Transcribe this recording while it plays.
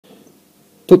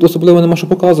Тут особливо нема що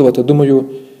показувати, думаю,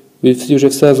 ви всі вже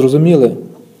все зрозуміли.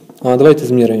 А давайте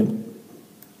зміряємо.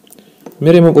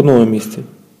 Міряємо в одному місці.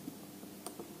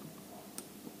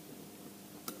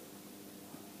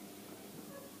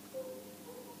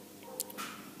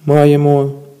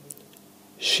 Маємо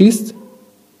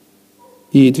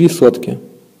 6,2.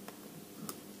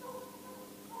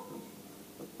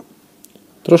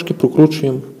 Трошки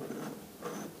прокручуємо.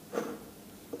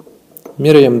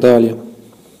 Міряємо далі.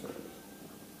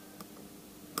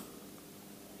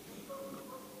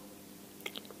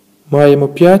 Маємо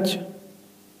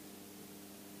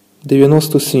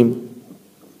 5,97.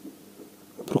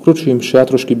 Прокручуємо ще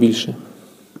трошки більше.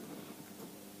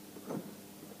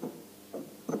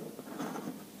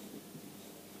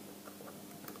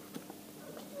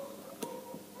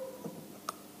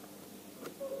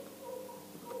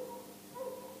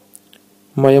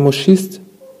 Маємо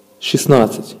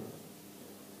 6,16.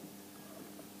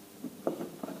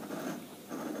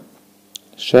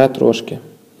 Ще трошки.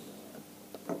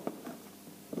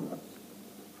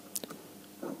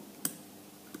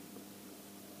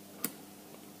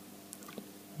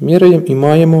 Міряємо і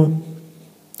маємо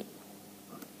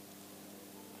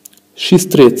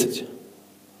 6,30.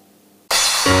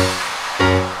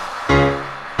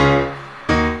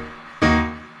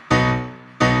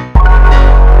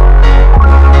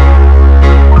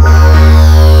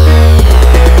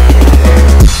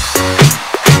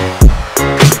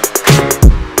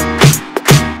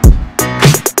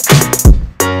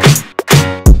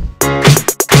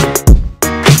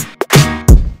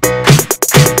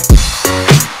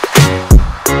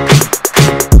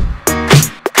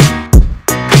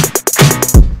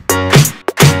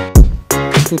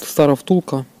 Тут стара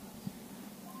втулка,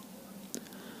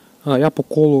 а я по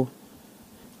колу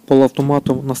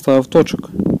полуавтоматом наставив точок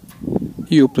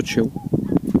і обточив.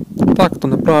 Так, то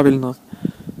неправильно,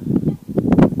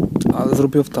 але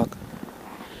зробив так.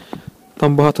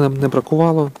 Там багато не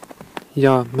бракувало,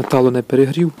 я металу не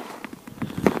перегрів.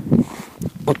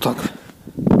 Отак.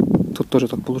 Тут теж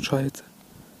так виходить.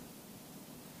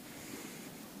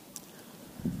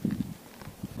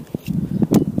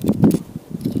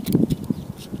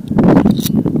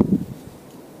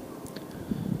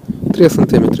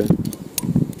 Сантиметри.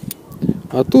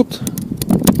 А тут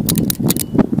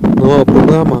нова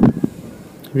проблема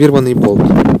 — вірваний болт.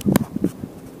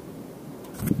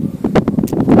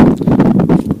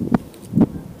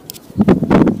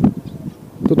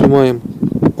 Тут ми маємо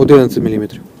 11 мм.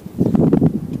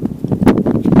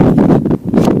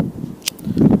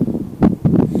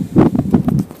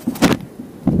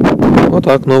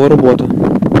 Отак, нова робота.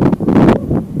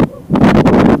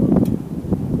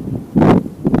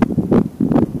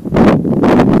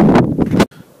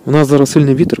 У нас зараз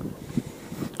сильний вітер.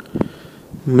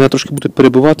 Мене трошки буде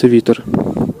перебивати вітер.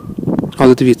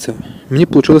 Але дивіться, мені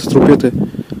вийшло зробити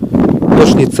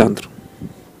точний центр.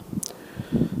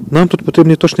 Нам тут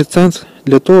потрібний точний центр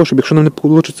для того, щоб якщо нам не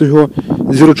вийде його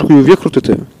зірочкою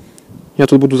викрутити, я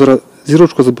тут буду зараз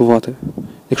зірочку забивати.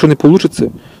 Якщо не вийде,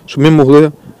 щоб ми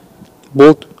могли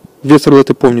болт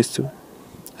висверлити повністю.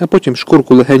 А потім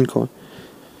шкурку легенько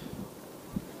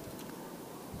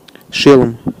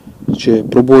шилом чи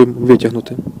пробоєм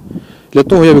витягнути. Для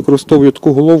того я використовую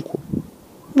таку головку.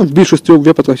 В більшості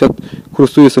випадках я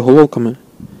користуюся головками.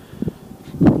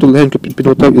 Тут легенько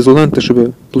підмотав ізоленти,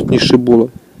 щоб плотніше було.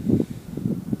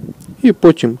 І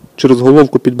потім через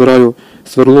головку підбираю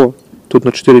сверло, тут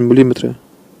на 4 мм.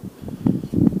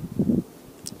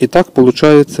 І так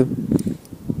виходить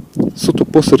суто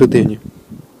посередині.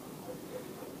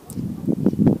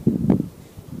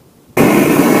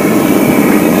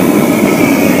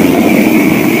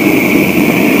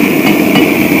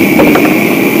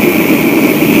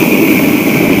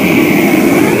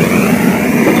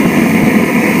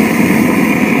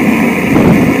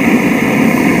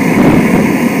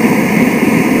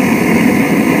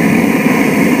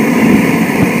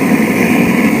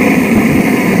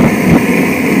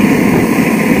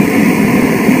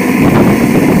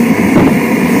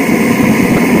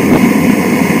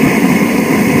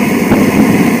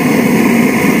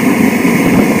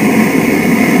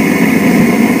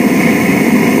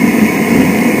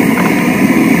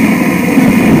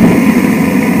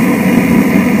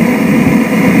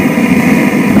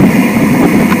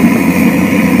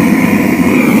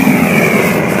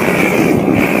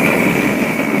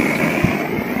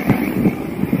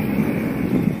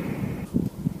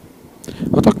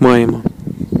 Отак маємо.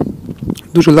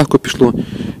 Дуже легко пішло.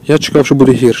 Я чекав, що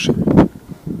буде гірше.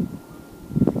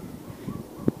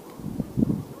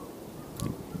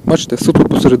 Бачите, суто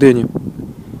посередині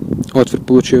отвір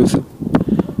получився.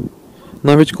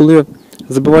 Навіть коли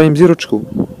забиваємо зірочку.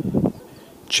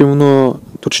 Чим воно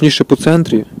точніше по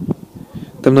центрі,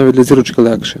 тим навіть для зірочки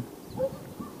легше.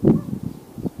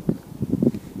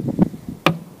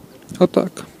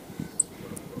 Отак.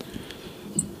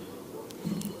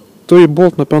 Той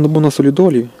болт, напевно, був на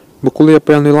солідолі, бо коли я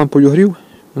певною лампою грів,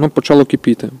 воно почало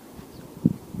кипіти.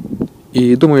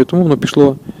 І думаю, тому воно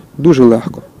пішло дуже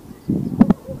легко.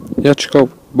 Я чекав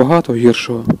багато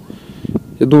гіршого.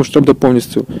 Я думав, що треба буде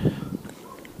повністю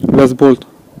весь болт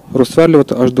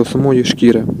розсверлювати аж до самої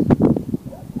шкіри.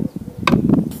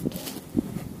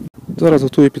 Зараз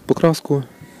готую під покраску.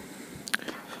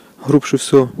 Грубше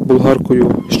все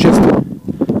болгаркою щистив.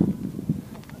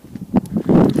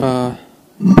 А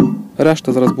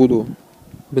решта зараз буду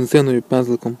бензиною,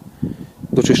 пензликом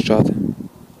дочищати.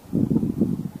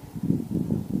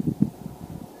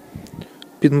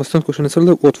 Під мастинку ще не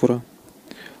сверлив отвора,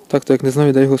 так як не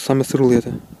знаю, де його саме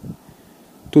сверлити.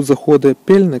 Тут заходить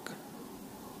пильник,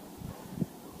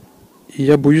 і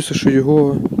я боюся,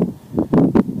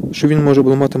 що він може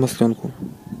ламати маслянку.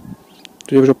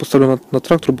 То я вже поставлю на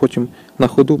трактор, потім на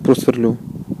ходу просверлю.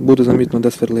 Буде замітно,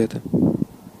 де сверлити.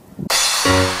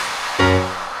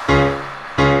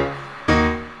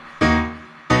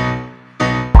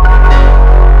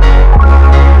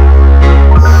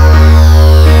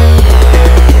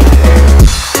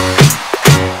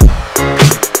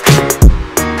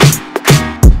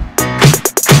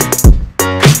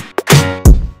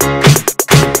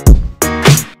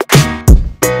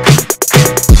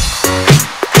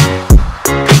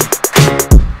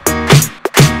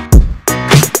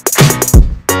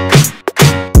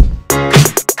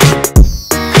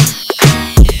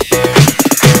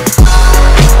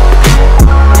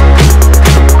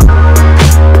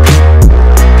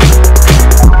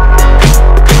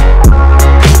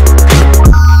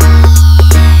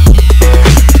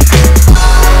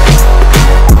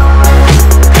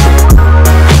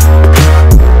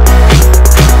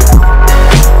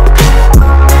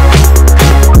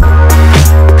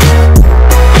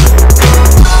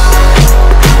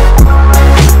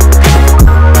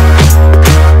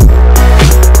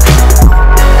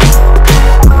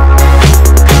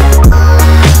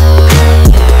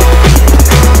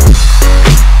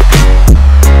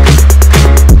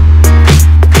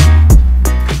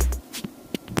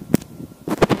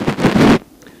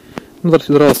 Зараз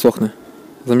відразу сохне.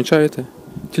 Замічаєте?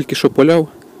 Тільки що поляв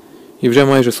і вже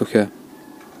майже сухе.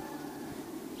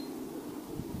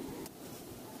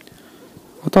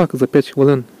 Отак, за 5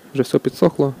 хвилин вже все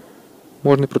підсохло.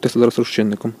 Можна пройтися зараз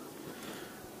розчинником.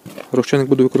 Розчинник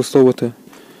буду використовувати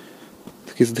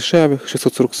такий з дешевих,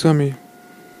 647.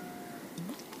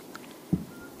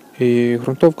 І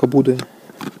ґрунтовка буде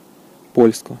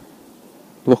польська.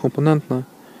 Двокомпонентна,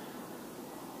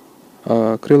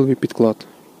 а криловий підклад.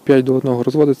 5 до 1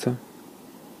 розводиться.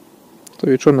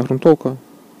 То є чорна ґрунтовка.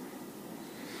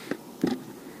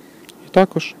 І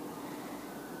також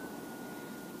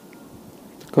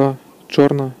така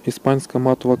чорна іспанська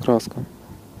матова краска.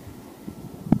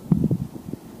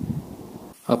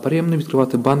 А приємно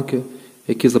відкривати банки,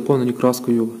 які заповнені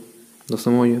краскою до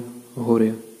самої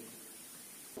гори.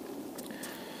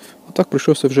 Отак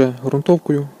пройшовся вже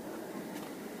ґрунтовкою.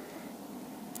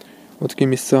 Отакі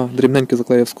місця дрібненькі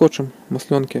заклеїв скотчем,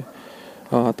 масльонки,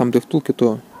 а там де втулки,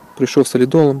 то прийшов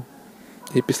солідолом.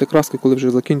 І після краски, коли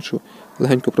вже закінчу,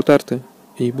 легенько протерти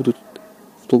і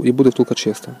буде втулка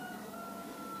чиста.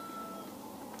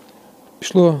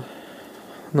 Пішло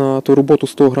на ту роботу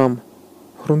 100 грам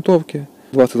ґрунтовки,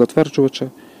 20 затверджувача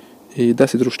і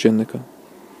 10 розчинника.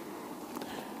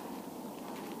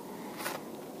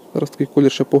 Зараз такий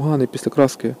колір ще поганий, після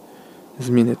краски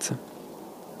зміниться.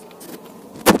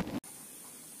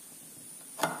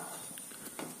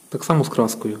 Так само з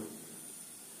краскою.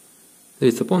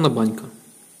 Дивіться, повна банька.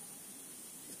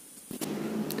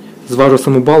 Зважу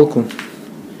саму балку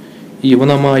і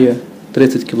вона має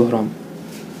 30 кг.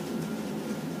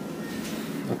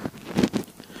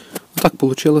 Так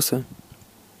вийшло.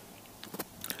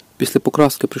 Після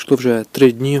покраски пройшло вже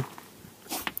 3 дні.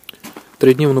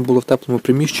 3 дні воно було в теплому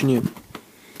приміщенні.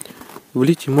 В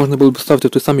літі можна було б ставити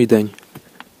в той самий день.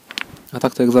 А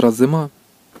так, як зараз зима,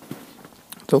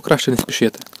 то краще не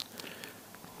спішити.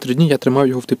 3 дні я тримав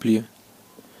його в теплі.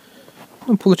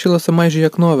 Ну, вийшло майже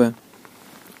як нове.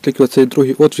 Тільки оцей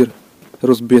другий отвір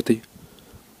розбитий.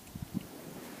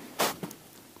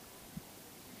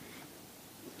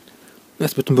 Я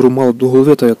потім беру мало до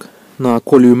голови, так як на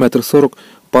колію 1,40 м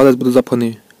палець буде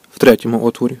запханий в третьому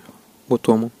отворі.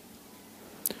 Отому.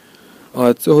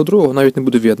 А цього другого навіть не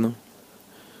буде видно.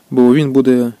 Бо він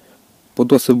буде по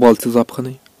досі в балці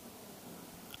запханий.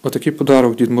 Отакий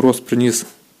подарок Дід Мороз приніс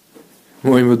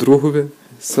моєму другові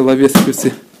з села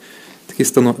Вєсипівці такий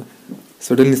станок,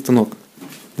 сверлильний станок.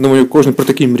 Думаю, кожен про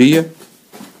такий мріє.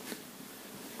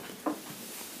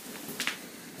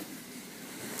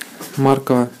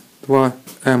 Марка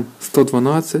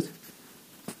 2М112.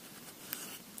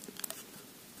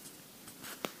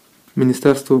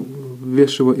 Министерство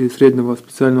высшего и среднего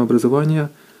специального образования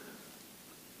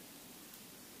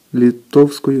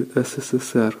Литовской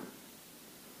СССР.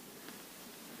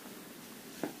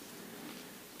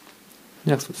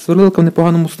 Сверлилка в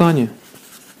непоганому стані.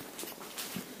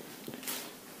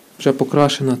 Вже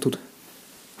покрашена тут,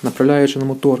 направляючи на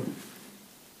мотор.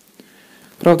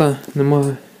 Правда,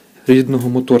 немає рідного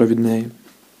мотора від неї.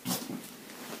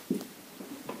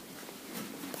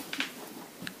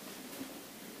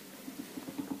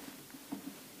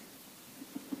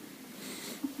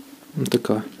 Ось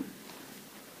така.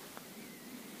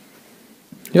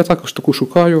 Я також таку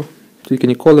шукаю, тільки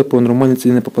ніколи по нормальній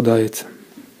ціні не попадається.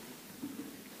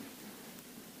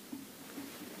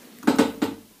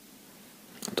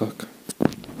 Так.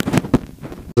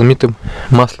 Замітив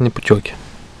масляні потьоки.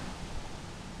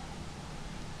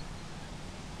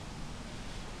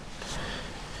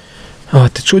 А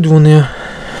течуть вони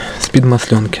з-під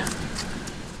маслянки.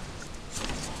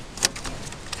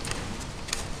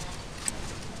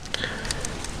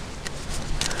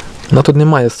 Вона тут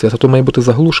немає світу, тут має бути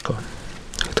заглушка.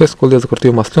 Хтось, коли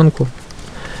закрутив маслянку,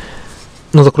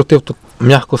 ну закрутив тут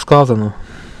м'яко сказано,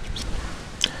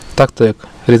 так-то як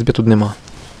різьби тут нема.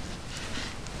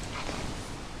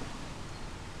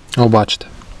 О, бачите.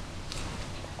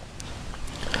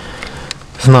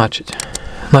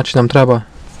 Значить нам треба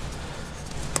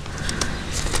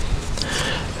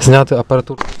зняти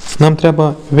апаратуру. Нам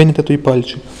треба вийняти той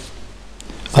пальчик.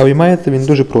 А виймається він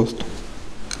дуже просто.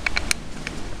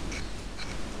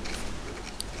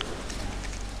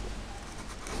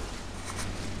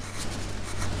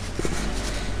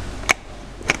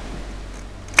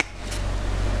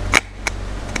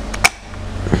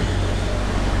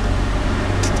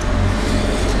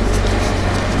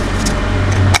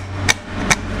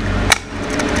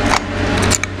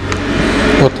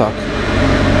 Отак.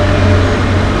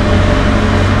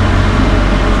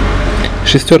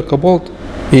 Шестерка болт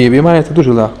і виймається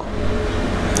дуже легко.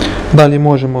 Далі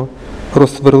можемо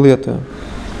розсверлити,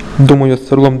 думаю,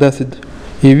 сверлом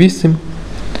 10,8,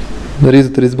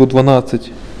 нарізати різьбу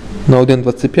 12 на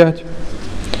 1,25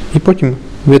 і потім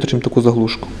виточимо таку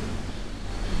заглушку.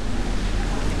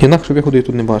 Інакше виходу я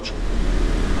тут не бачу.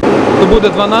 Це буде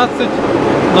 12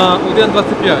 на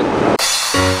 1,25.